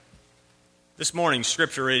This morning's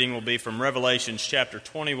scripture reading will be from Revelation chapter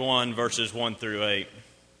 21, verses 1 through 8.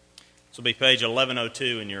 This will be page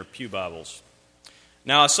 1102 in your pew Bibles.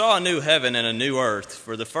 Now I saw a new heaven and a new earth,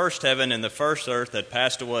 for the first heaven and the first earth had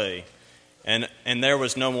passed away, and there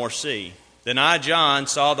was no more sea. Then I, John,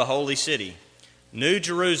 saw the holy city, New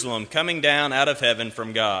Jerusalem, coming down out of heaven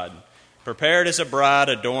from God, prepared as a bride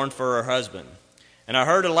adorned for her husband. And I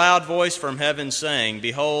heard a loud voice from heaven saying,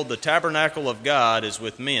 Behold, the tabernacle of God is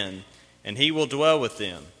with men, and he will dwell with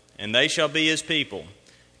them, and they shall be his people.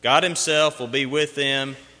 God himself will be with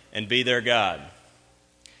them and be their God.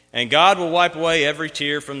 And God will wipe away every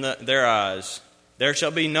tear from their eyes. There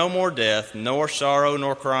shall be no more death, nor sorrow,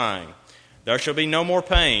 nor crying. There shall be no more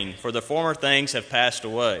pain, for the former things have passed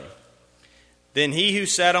away. Then he who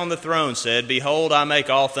sat on the throne said, Behold, I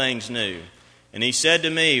make all things new. And he said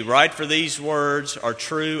to me, Write, for these words are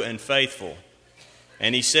true and faithful.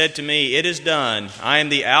 And he said to me, It is done. I am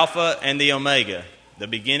the Alpha and the Omega, the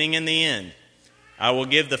beginning and the end. I will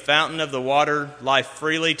give the fountain of the water life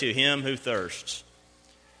freely to him who thirsts.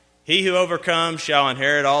 He who overcomes shall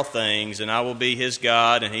inherit all things, and I will be his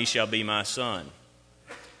God, and he shall be my son.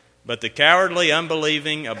 But the cowardly,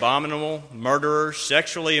 unbelieving, abominable, murderers,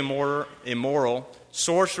 sexually immoral,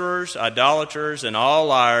 sorcerers, idolaters, and all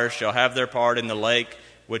liars shall have their part in the lake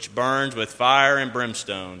which burns with fire and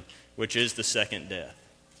brimstone, which is the second death.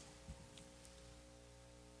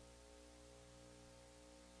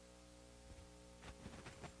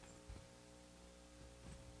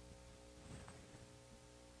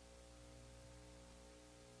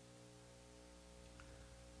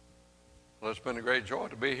 Well, it's been a great joy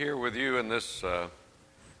to be here with you in this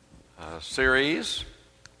series.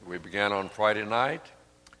 We began on Friday night.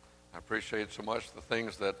 I appreciate so much the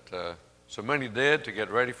things that so many did to get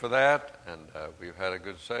ready for that, and we've had a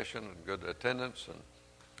good session and good attendance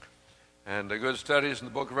and good studies in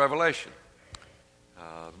the book of Revelation.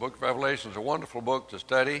 The book of Revelation is a wonderful book to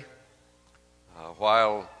study.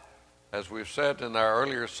 While, as we've said in our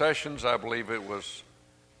earlier sessions, I believe it was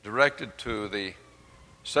directed to the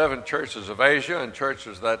 7 churches of Asia and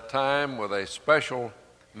churches that time with a special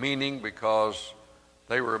meaning because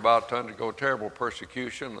they were about to undergo terrible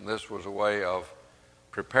persecution, and this was a way of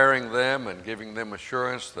preparing them and giving them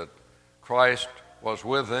assurance that Christ was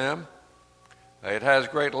with them. It has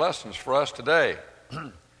great lessons for us today.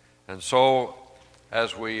 And so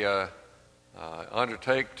as we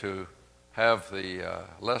undertake to have the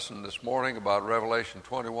lesson this morning about Revelation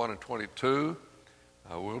 21 and 22,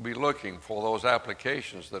 we'll be looking for those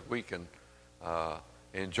applications that we can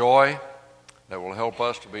enjoy that will help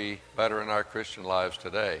us to be better in our Christian lives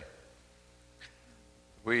today.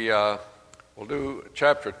 We'll do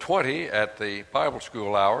chapter 20 at the Bible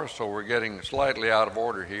school hour, so we're getting slightly out of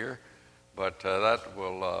order here, but that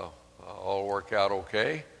will all work out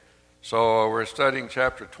okay. So we're studying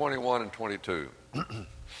chapter 21 and 22.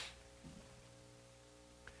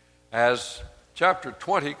 As chapter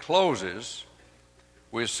 20 closes,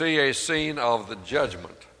 we see a scene of the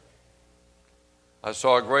judgment. I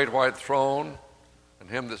saw a great white throne, and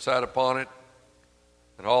him that sat upon it,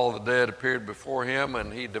 and all the dead appeared before him,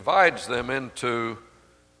 and he divides them into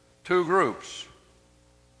 2 groups.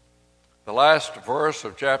 The last verse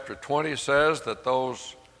of chapter 20 says that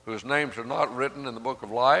those whose names are not written in the book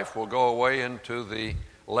of life will go away into the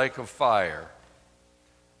lake of fire.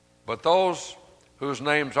 But those whose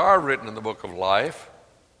names are written in the book of life,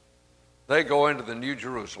 they go into the New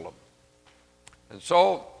Jerusalem. And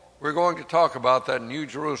so we're going to talk about that New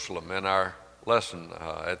Jerusalem in our lesson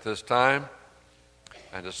at this time,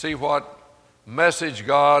 and to see what message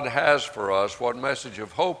God has for us, what message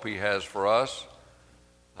of hope he has for us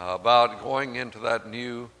about going into that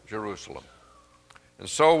New Jerusalem. And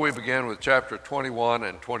so we begin with chapter 21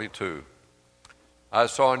 and 22. I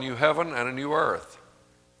saw a new heaven and a new earth,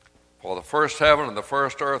 for the first heaven and the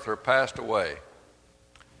first earth are passed away.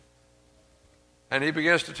 And he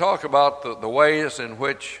begins to talk about the ways in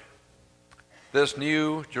which this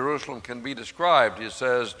new Jerusalem can be described. He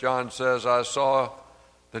says, John says, I saw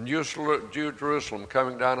the new Jerusalem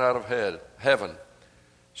coming down out of heaven.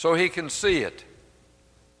 So he can see it.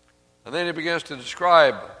 And then he begins to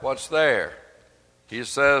describe what's there. He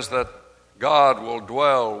says that God will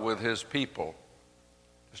dwell with his people.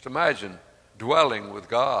 Just imagine dwelling with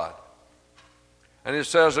God. And he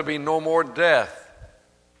says there'll be no more death,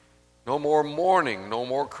 no more mourning, no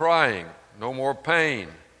more crying, no more pain.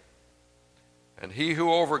 And he who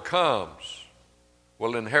overcomes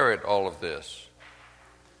will inherit all of this.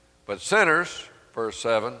 But sinners, verse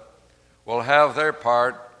 7, will have their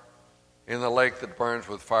part in the lake that burns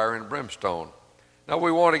with fire and brimstone. Now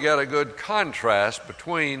we want to get a good contrast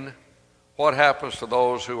between what happens to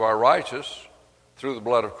those who are righteous through the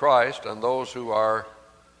blood of Christ and those who are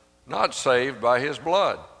not saved by his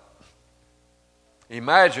blood.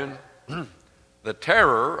 Imagine the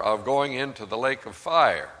terror of going into the lake of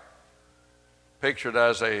fire, pictured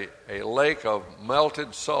as a lake of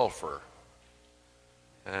melted sulfur,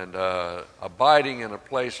 and abiding in a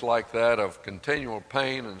place like that of continual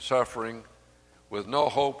pain and suffering with no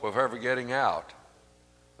hope of ever getting out.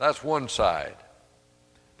 That's one side.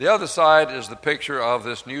 The other side is the picture of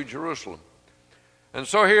this New Jerusalem. And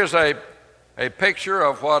so here's a picture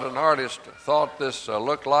of what an artist thought this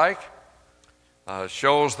looked like.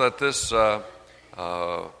 Shows that this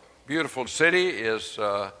beautiful city is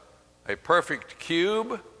a perfect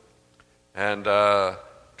cube, and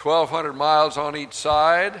 1,200 miles on each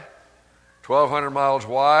side, 1,200 miles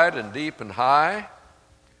wide and deep and high.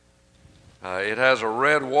 It has a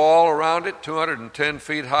red wall around it, 210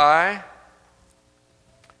 feet high.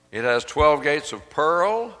 It has 12 gates of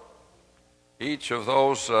pearl. Each of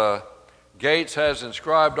those gates has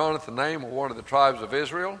inscribed on it the name of one of the tribes of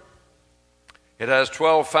Israel. It has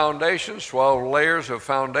 12 foundations, 12 layers of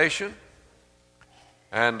foundation,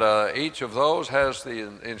 and each of those has the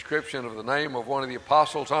inscription of the name of one of the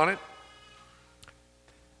apostles on it.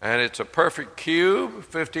 And it's a perfect cube,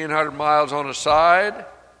 1,500 miles on a side.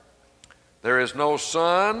 There is no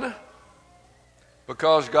sun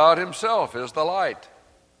because God himself is the light.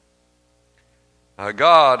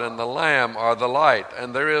 God and the Lamb are the light,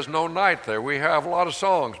 and there is no night there. We have a lot of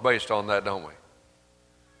songs based on that, don't we?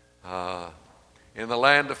 In the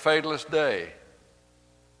land of fadeless day,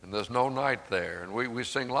 and there's no night there. And we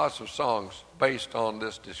sing lots of songs based on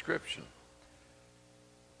this description.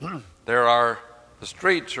 The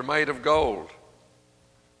streets are made of gold.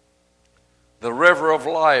 The river of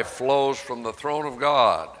life flows from the throne of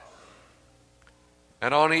God.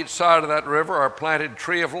 And on each side of that river are planted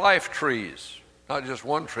tree of life trees. Not just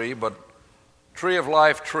one tree, but tree of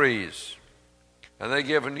life trees. And they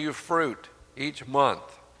give a new fruit each month.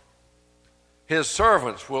 His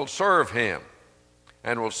servants will serve him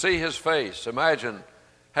and will see his face. Imagine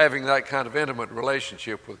having that kind of intimate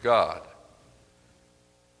relationship with God.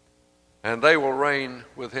 And they will reign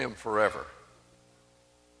with him forever.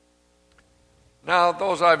 Now,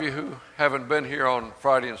 those of you who haven't been here on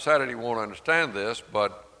Friday and Saturday won't understand this,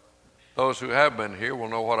 but those who have been here will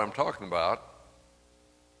know what I'm talking about.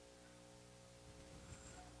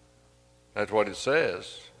 That's what it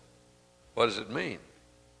says. What does it mean?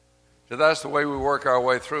 So that's the way we work our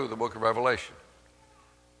way through the book of Revelation.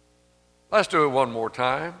 Let's do it one more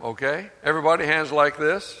time, okay? Everybody hands like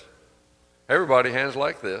this. Everybody hands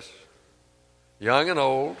like this. Young and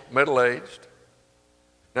old, middle-aged.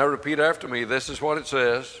 Now repeat after me. This is what it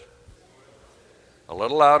says. A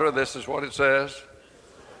little louder. This is what it says.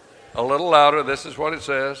 A little louder. This is what it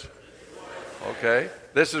says. Okay.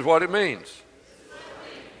 This is what it means.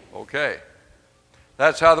 Okay.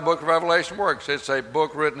 That's how the book of Revelation works. It's a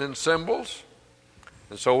book written in symbols.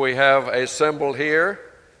 And so we have a symbol here,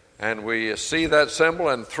 and we see that symbol,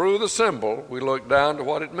 and through the symbol, we look down to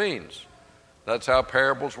what it means. That's how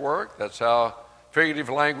parables work. That's how figurative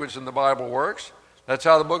language in the Bible works. That's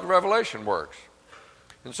how the book of Revelation works.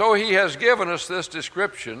 And so he has given us this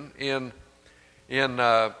description in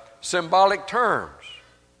symbolic terms.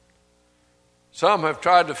 Some have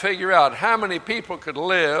tried to figure out how many people could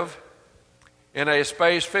live in a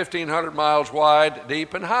space 1,500 miles wide,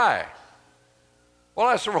 deep, and high. Well,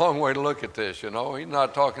 that's the wrong way to look at this, you know. He's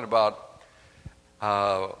not talking about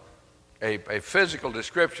a physical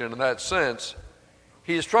description in that sense.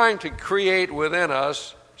 He's trying to create within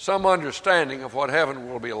us some understanding of what heaven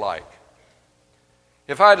will be like.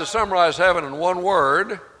 If I had to summarize heaven in one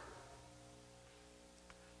word,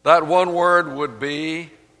 that one word would be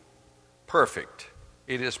perfect.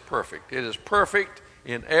 It is perfect. It is perfect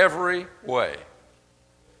in every way.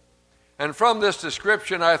 And from this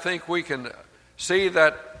description, I think we can see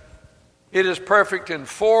that it is perfect in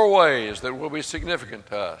four ways that will be significant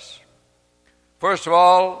to us. First of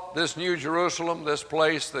all, this New Jerusalem, this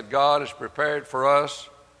place that God has prepared for us,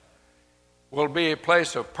 will be a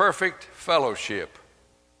place of perfect fellowship.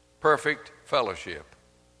 Perfect fellowship.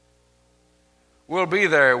 We'll be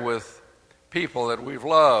there with people that we've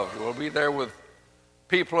loved. We'll be there with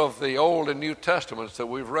people of the Old and New Testaments that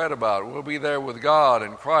we've read about. We'll be there with God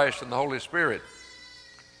and Christ and the Holy Spirit.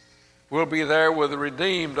 We'll be there with the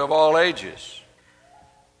redeemed of all ages.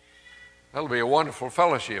 That'll be a wonderful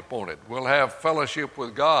fellowship, won't it? We'll have fellowship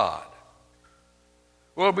with God.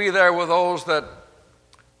 We'll be there with those that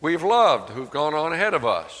we've loved, who've gone on ahead of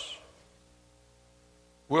us.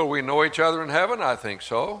 Will we know each other in heaven? I think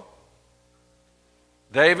so.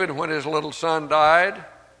 David, when his little son died,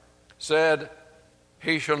 said,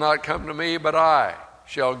 he shall not come to me, but I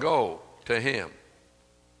shall go to him.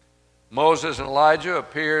 Moses and Elijah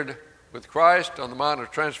appeared with Christ on the Mount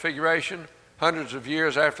of Transfiguration. Hundreds of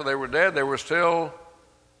years after they were dead, they were still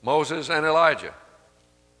Moses and Elijah.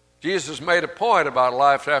 Jesus made a point about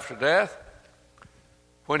life after death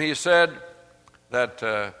when he said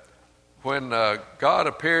that when God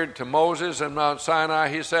appeared to Moses in Mount Sinai,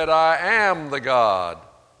 he said, I am the God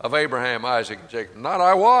of Abraham, Isaac, and Jacob. Not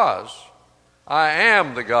I was. I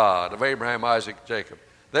am the God of Abraham, Isaac, and Jacob.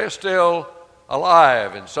 They're still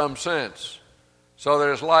alive in some sense. So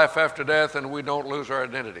there's life after death, and we don't lose our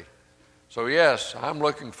identity. So yes, I'm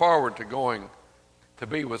looking forward to going to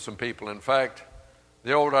be with some people. In fact,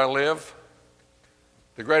 the older I live,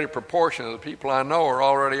 the greater proportion of the people I know are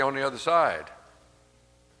already on the other side.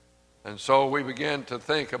 And so we begin to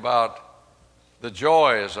think about the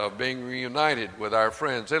joys of being reunited with our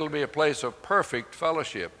friends. It'll be a place of perfect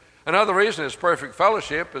fellowship. Another reason it's perfect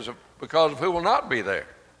fellowship is because of who will not be there.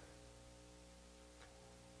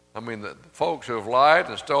 I mean, the folks who have lied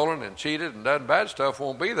and stolen and cheated and done bad stuff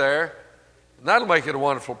won't be there. And that'll make it a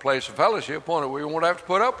wonderful place of fellowship, won't it? We won't have to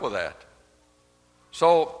put up with that.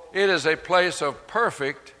 So it is a place of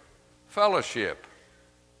perfect fellowship.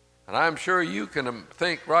 And I'm sure you can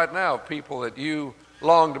think right now of people that you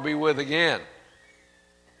long to be with again.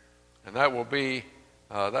 And that will be,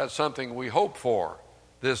 that's something we hope for,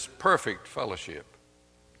 this perfect fellowship.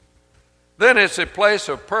 Then it's a place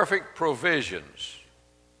of perfect provisions.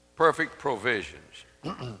 Perfect provisions.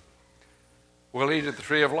 We'll eat at the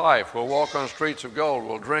tree of life. We'll walk on streets of gold.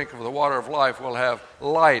 We'll drink of the water of life. We'll have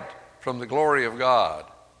light from the glory of God.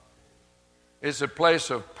 It's a place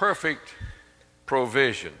of perfect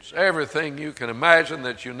provisions. Everything you can imagine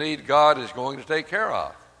that you need, God is going to take care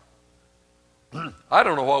of. I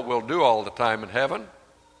don't know what we'll do all the time in heaven.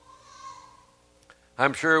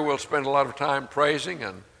 I'm sure we'll spend a lot of time praising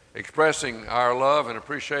and expressing our love and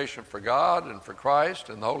appreciation for God and for Christ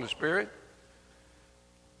and the Holy Spirit.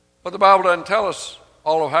 But the Bible doesn't tell us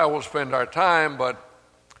all of how we'll spend our time, but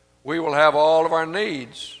we will have all of our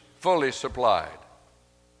needs fully supplied.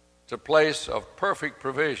 It's a place of perfect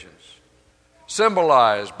provisions,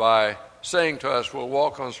 symbolized by saying to us, we'll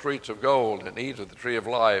walk on streets of gold and eat of the tree of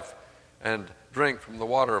life and drink from the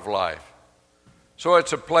water of life. So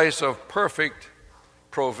it's a place of perfect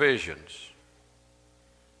provisions.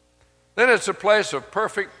 Then it's a place of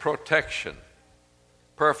perfect protection.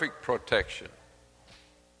 Perfect protection.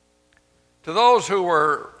 To those who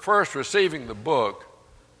were first receiving the book,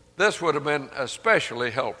 this would have been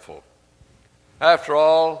especially helpful. After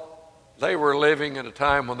all, they were living at a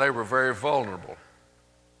time when they were very vulnerable.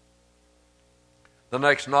 The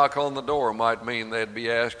next knock on the door might mean they'd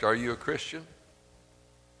be asked, are you a Christian?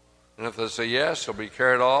 And if they say yes, they'll be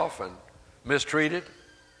carried off and mistreated,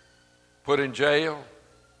 put in jail,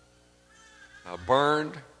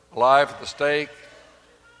 burned alive at the stake,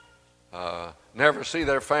 never see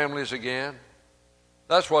their families again.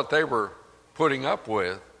 That's what they were putting up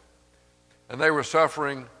with. And they were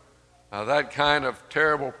suffering that kind of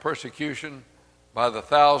terrible persecution by the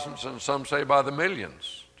thousands and some say by the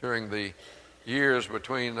millions during the years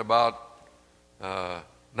between about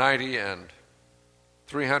 90 and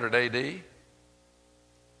 300 AD.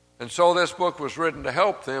 And so this book was written to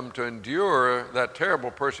help them to endure that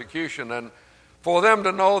terrible persecution and for them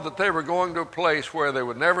to know that they were going to a place where they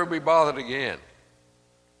would never be bothered again.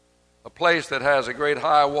 A place that has a great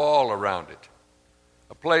high wall around it.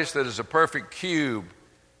 A place that is a perfect cube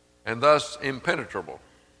and thus impenetrable.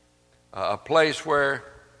 A place where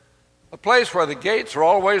the gates are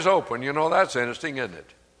always open. You know, that's interesting, isn't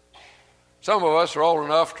it? Some of us are old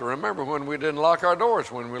enough to remember when we didn't lock our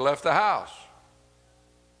doors when we left the house.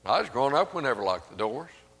 I was growing up, we never locked the doors.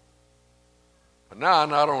 But now I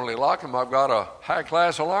not only lock them, I've got a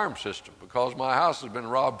high-class alarm system because my house has been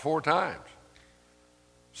robbed 4 times.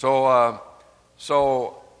 So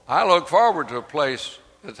I look forward to a place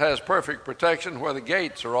that has perfect protection where the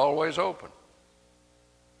gates are always open.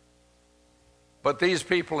 But these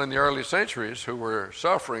people in the early centuries who were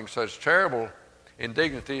suffering such terrible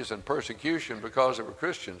indignities and persecution because they were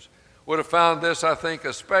Christians would have found this, I think,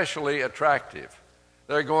 especially attractive.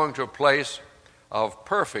 They're going to a place of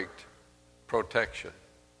perfect protection.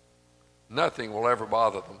 Nothing will ever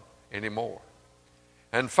bother them anymore.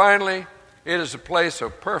 And finally, it is a place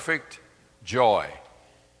of perfect joy.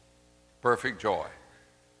 Perfect joy.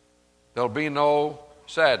 There'll be no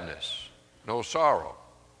sadness, no sorrow,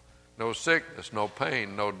 no sickness, no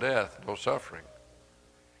pain, no death, no suffering.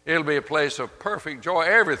 It'll be a place of perfect joy.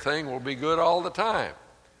 Everything will be good all the time.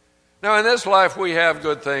 Now, in this life, we have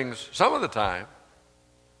good things some of the time,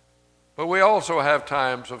 but we also have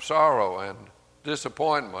times of sorrow and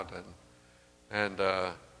disappointment and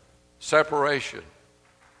separation,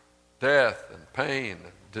 death and pain,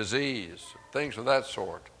 and disease, things of that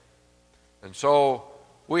sort. And so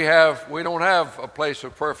we don't have a place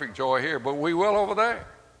of perfect joy here, but we will over there.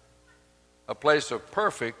 A place of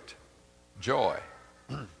perfect joy.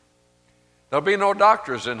 There'll be no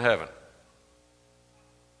doctors in heaven.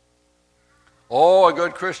 Oh, a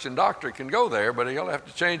good Christian doctor can go there, but he'll have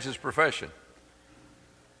to change his profession.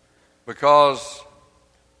 Because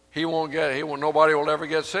nobody will ever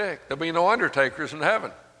get sick. There'll be no undertakers in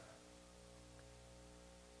heaven.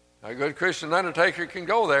 A good Christian undertaker can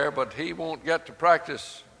go there, but he won't get to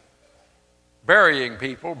practice burying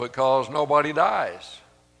people because nobody dies.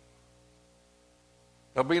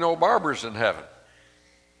 There'll be no barbers in heaven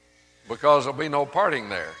because there'll be no parting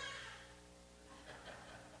there.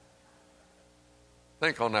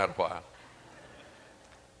 Think on that a while.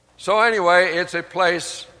 So anyway, it's a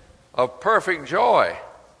place of perfect joy,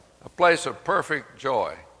 a place of perfect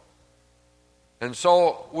joy. And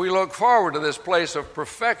so we look forward to this place of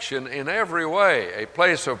perfection in every way, a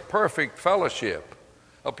place of perfect fellowship,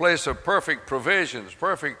 a place of perfect provisions,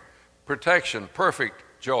 perfect protection, perfect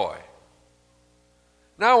joy.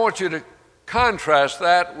 Now I want you to contrast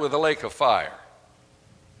that with the lake of fire,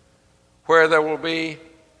 where there will be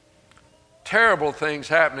terrible things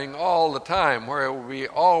happening all the time, where it will be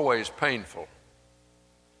always painful,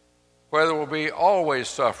 where there will be always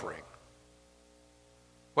suffering,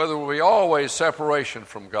 where there will be always separation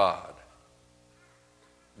from God.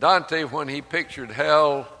 Dante, when he pictured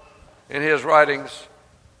hell in his writings,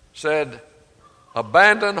 said,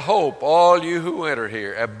 "Abandon hope, all you who enter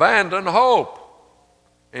here. Abandon hope."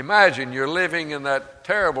 Imagine you're living in that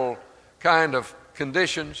terrible kind of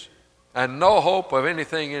conditions and no hope of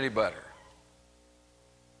anything any better.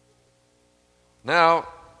 Now,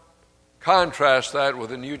 contrast that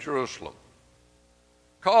with the New Jerusalem.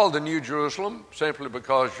 Called the New Jerusalem simply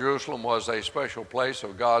because Jerusalem was a special place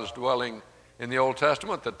of God's dwelling in the Old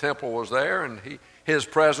Testament. The temple was there and his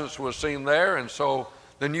presence was seen there, and so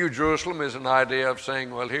the New Jerusalem is an idea of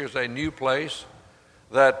saying, well, here's a new place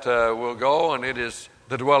that will go, and it is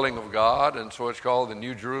the dwelling of God, and so it's called the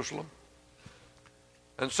New Jerusalem.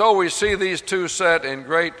 And so we see these two set in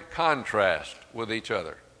great contrast with each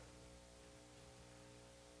other.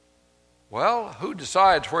 Well, who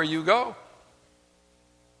decides where you go?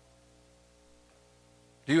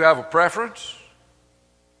 Do you have a preference?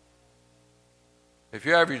 If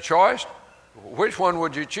you have your choice, which one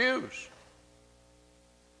would you choose?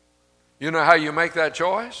 You know how you make that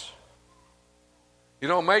choice? You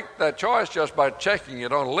don't make that choice just by checking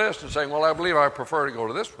it on a list and saying, well, I believe I prefer to go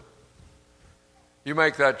to this one. You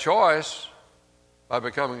make that choice by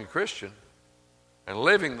becoming a Christian and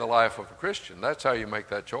living the life of a Christian. That's how you make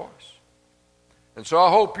that choice. And so I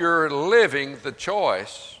hope you're living the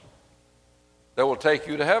choice that will take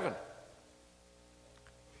you to heaven.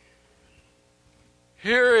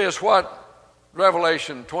 Here is what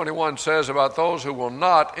Revelation 21 says about those who will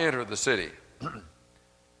not enter the city.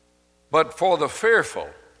 But for the fearful,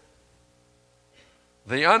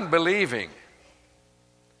 the unbelieving,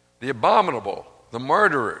 the abominable, the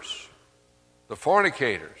murderers, the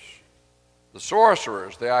fornicators, the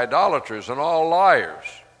sorcerers, the idolaters, and all liars,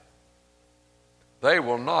 they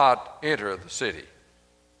will not enter the city.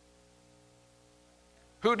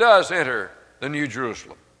 Who does enter the New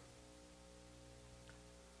Jerusalem?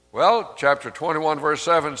 Well, chapter 21, verse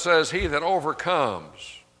 7 says, he that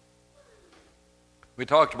overcomes. We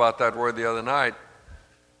talked about that word the other night.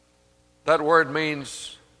 That word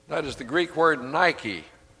means, that is the Greek word Nike,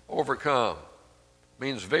 overcome.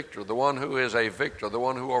 Means victor, the one who is a victor, the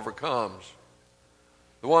one who overcomes,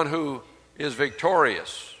 the one who is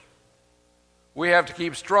victorious. We have to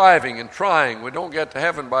keep striving and trying. We don't get to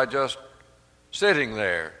heaven by just sitting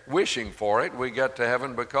there wishing for it. We get to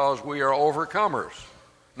heaven because we are overcomers.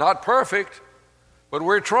 Not perfect, but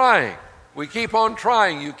we're trying. We keep on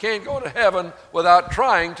trying. You can't go to heaven without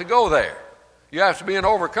trying to go there. You have to be an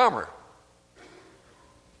overcomer.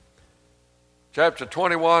 Chapter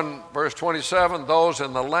 21, verse 27, those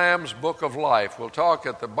in the Lamb's Book of Life. We'll talk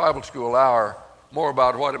at the Bible School Hour more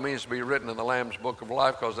about what it means to be written in the Lamb's Book of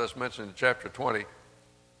Life, because that's mentioned in chapter 20.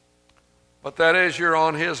 But that is, you're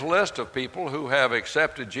on his list of people who have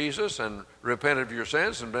accepted Jesus and repented of your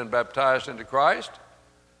sins and been baptized into Christ.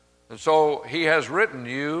 And so he has written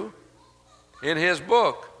you in his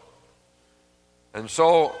book. And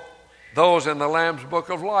so those in the Lamb's Book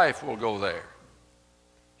of Life will go there.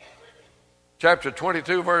 Chapter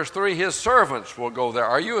 22, verse 3, his servants will go there.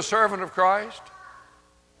 Are you a servant of Christ?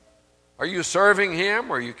 Are you serving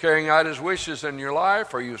him? Are you carrying out his wishes in your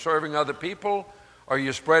life? Are you serving other people? Are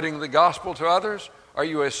you spreading the gospel to others? Are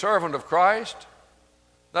you a servant of Christ?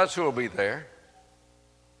 That's who will be there.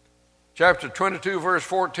 Chapter 22, verse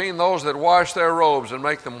 14, those that wash their robes and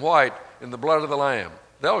make them white in the blood of the Lamb,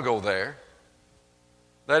 they'll go there.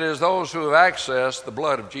 That is, those who have accessed the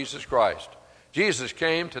blood of Jesus Christ. Jesus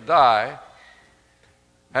came to die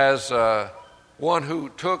as one who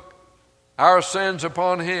took our sins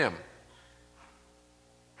upon him.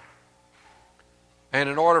 And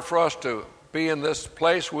in order for us to be in this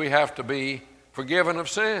place, we have to be forgiven of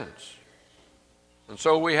sins. And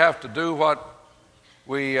so we have to do what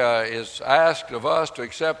is asked of us, to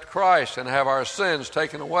accept Christ and have our sins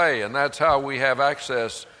taken away. And that's how we have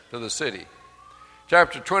access to the city.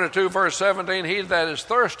 Chapter 22, verse 17, he that is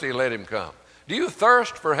thirsty, let him come. Do you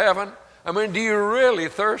thirst for heaven? I mean, do you really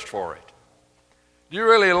thirst for it? Do you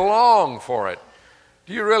really long for it?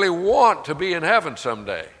 Do you really want to be in heaven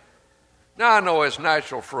someday? Now, I know it's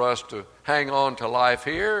natural for us to hang on to life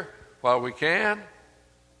here while we can,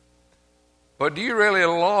 but do you really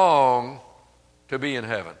long to be in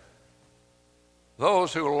heaven?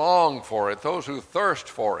 Those who long for it, those who thirst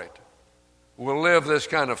for it, will live this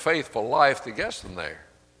kind of faithful life that gets them there.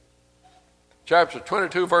 Chapter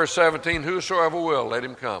 22, verse 17, whosoever will, let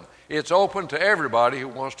him come. It's open to everybody who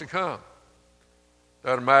wants to come.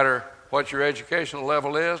 Doesn't matter what your educational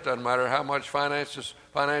level is, doesn't matter how much financial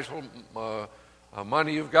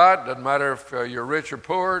money you've got, doesn't matter if you're rich or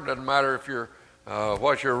poor, doesn't matter if you're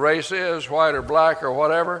what your race is, white or black or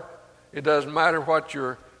whatever. It doesn't matter what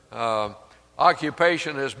your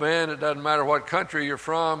occupation has been. It doesn't matter what country you're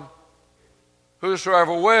from.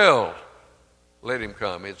 Whosoever will, let him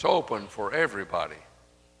come. It's open for everybody.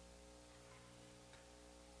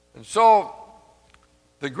 And so,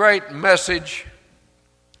 the great message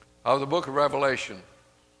of the book of Revelation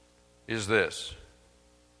is this: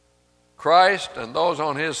 Christ and those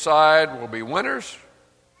on his side will be winners.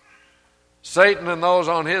 Satan and those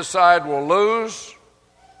on his side will lose.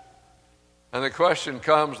 And the question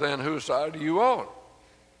comes then, whose side are you on?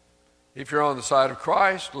 If you're on the side of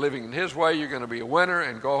Christ, living in his way, you're going to be a winner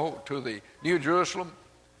and go to the New Jerusalem.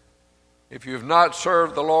 If you've not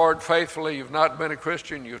served the Lord faithfully, you've not been a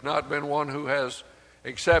Christian, you've not been one who has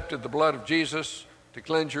accepted the blood of Jesus to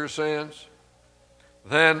cleanse your sins,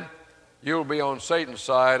 then you'll be on Satan's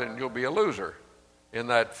side and you'll be a loser in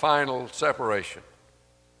that final separation.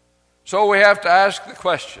 So we have to ask the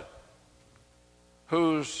question,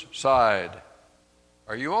 whose side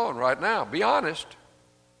are you on right now? Be honest.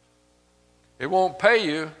 It won't pay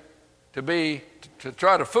you to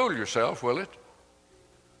try to fool yourself, will it?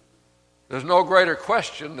 There's no greater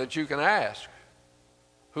question that you can ask.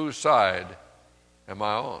 Whose side am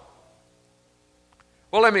I on?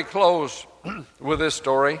 Well, let me close with this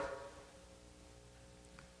story.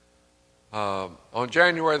 On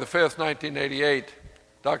January the 5th, 1988,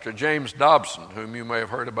 Dr. James Dobson, whom you may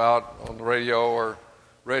have heard about on the radio or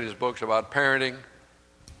read his books about parenting,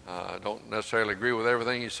 I don't necessarily agree with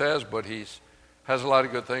everything he says, but he has a lot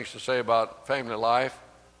of good things to say about family life.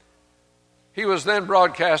 He was then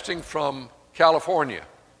broadcasting from California,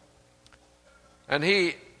 and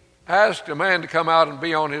he asked a man to come out and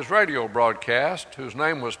be on his radio broadcast whose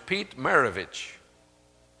name was Pete Maravich.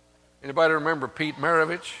 Anybody remember Pete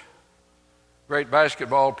Maravich? Great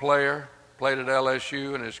basketball player, played at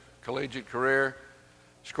LSU in his collegiate career,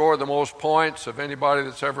 scored the most points of anybody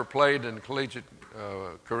that's ever played in collegiate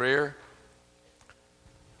career.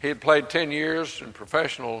 He had played 10 years in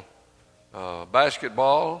professional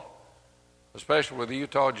basketball, especially with the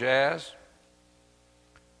Utah Jazz.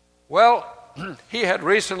 Well, he had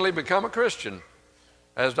recently become a Christian,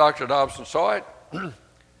 as Dr. Dobson saw it,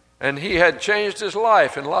 and he had changed his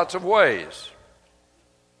life in lots of ways.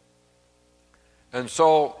 And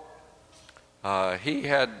so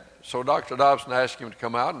Dr. Dobson asked him to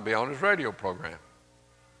come out and be on his radio program.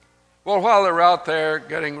 Well, while they were out there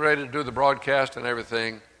getting ready to do the broadcast and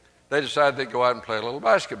everything, they decided they'd go out and play a little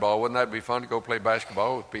basketball. Wouldn't that be fun to go play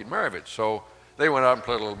basketball with Pete Maravich? So they went out and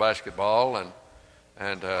played a little basketball,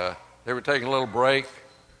 and they were taking a little break,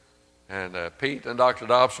 and Pete and Dr.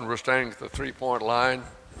 Dobson were standing at the three-point line,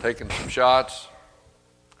 taking some shots,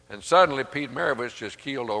 and suddenly Pete Maravich just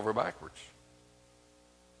keeled over backwards.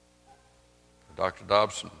 Dr.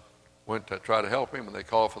 Dobson went to try to help him, and they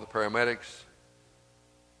called for the paramedics,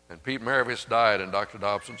 and Pete Maravich died in Dr.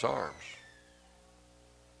 Dobson's arms.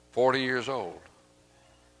 40 years old.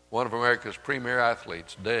 One of America's premier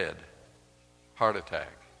athletes, dead. Heart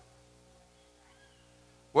attack.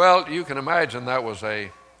 Well, you can imagine that was a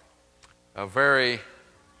very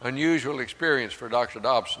unusual experience for Dr.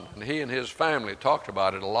 Dobson, and he and his family talked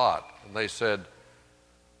about it a lot. And they said,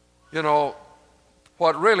 you know,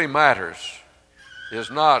 what really matters is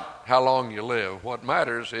not how long you live. What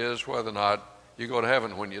matters is whether or not you go to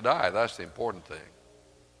heaven when you die. That's the important thing.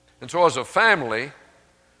 And so as a family,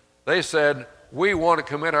 they said, we want to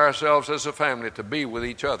commit ourselves as a family to be with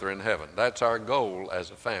each other in heaven. That's our goal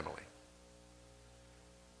as a family.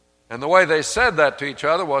 And the way they said that to each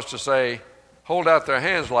other was to say, hold out their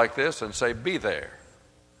hands like this and say, be there.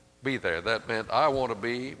 Be there. That meant, I want to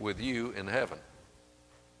be with you in heaven.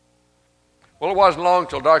 Well, it wasn't long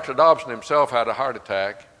till Dr. Dobson himself had a heart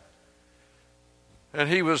attack. And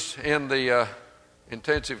he was in the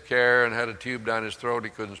intensive care and had a tube down his throat.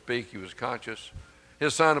 He couldn't speak. He was conscious.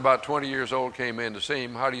 His son, about 20 years old, came in to see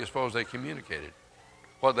him. How do you suppose they communicated?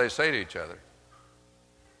 What did they say to each other?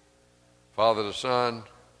 Father to son,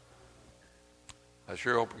 I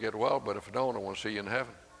sure hope you get well, but if I don't, I want to see you in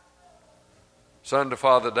heaven. Son to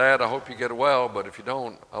father, dad, I hope you get well, but if you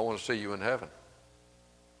don't, I want to see you in heaven.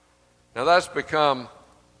 Now that's become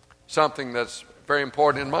something that's very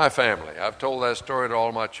important in my family. I've told that story to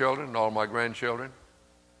all my children and all my grandchildren.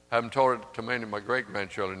 I haven't told it to many of my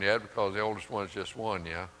great-grandchildren yet because the oldest one's just one,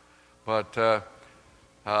 yeah. But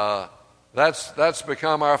that's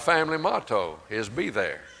become our family motto, is be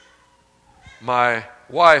there. My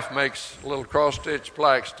wife makes little cross-stitch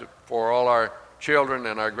plaques for all our children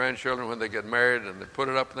and our grandchildren when they get married, and they put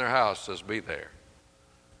it up in their house, says be there.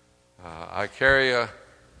 I carry a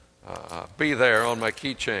be there on my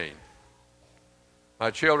keychain.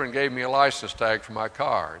 My children gave me a license tag for my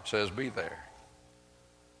car. It says be there.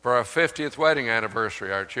 For our 50th wedding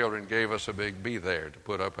anniversary, our children gave us a big be there to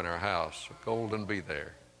put up in our house, a golden be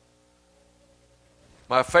there.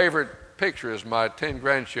 My favorite picture is my 10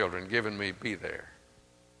 grandchildren giving me be there.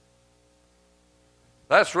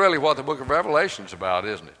 That's really what the book of Revelation is about,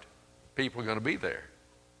 isn't it? People are going to be there.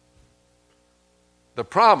 The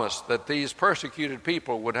promise that these persecuted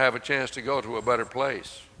people would have a chance to go to a better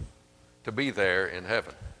place, to be there in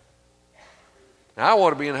heaven. Now, I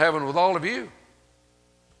want to be in heaven with all of you.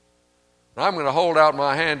 And I'm going to hold out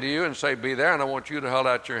my hand to you and say, be there, and I want you to hold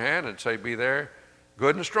out your hand and say, be there.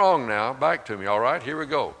 Good and strong now, back to me, all right? Here we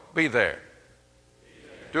go. Be there. Be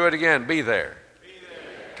there. Do it again, be there. Be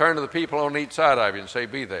there. Turn to the people on each side of you and say,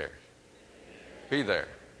 be there. Be there.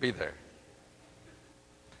 Be there.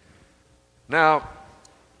 Now,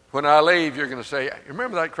 when I leave, you're going to say,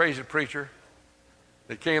 remember that crazy preacher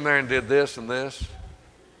that came there and did this and this?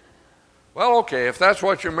 Well, okay, if that's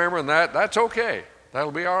what you remember and that's okay.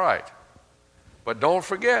 That'll be all right. But don't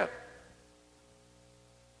forget,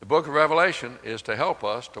 the book of Revelation is to help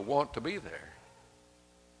us to want to be there.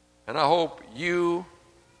 And I hope you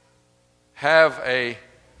have a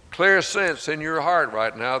clear sense in your heart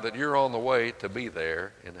right now that you're on the way to be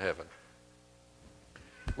there in heaven.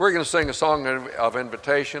 We're going to sing a song of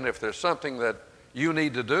invitation. If there's something that you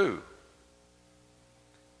need to do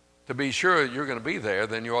to be sure you're going to be there,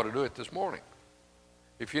 then you ought to do it this morning.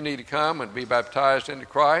 If you need to come and be baptized into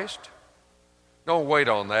Christ, don't wait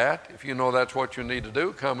on that. If you know that's what you need to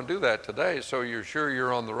do, come and do that today so you're sure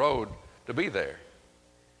you're on the road to be there.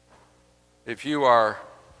 If you are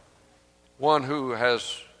one who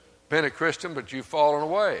has been a Christian but you've fallen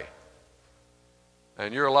away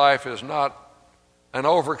and your life is not an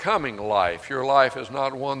overcoming life, your life is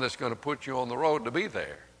not one that's going to put you on the road to be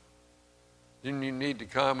there, then you need to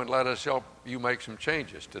come and let us help you make some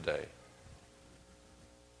changes today.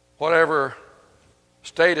 Whatever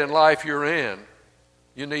state in life you're in,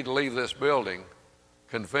 you need to leave this building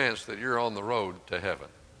convinced that you're on the road to heaven.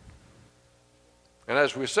 And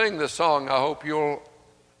as we sing this song, I hope you'll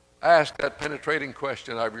ask that penetrating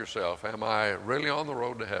question of yourself, am I really on the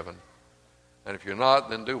road to heaven? And if you're not,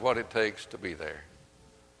 then do what it takes to be there.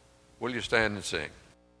 Will you stand and sing?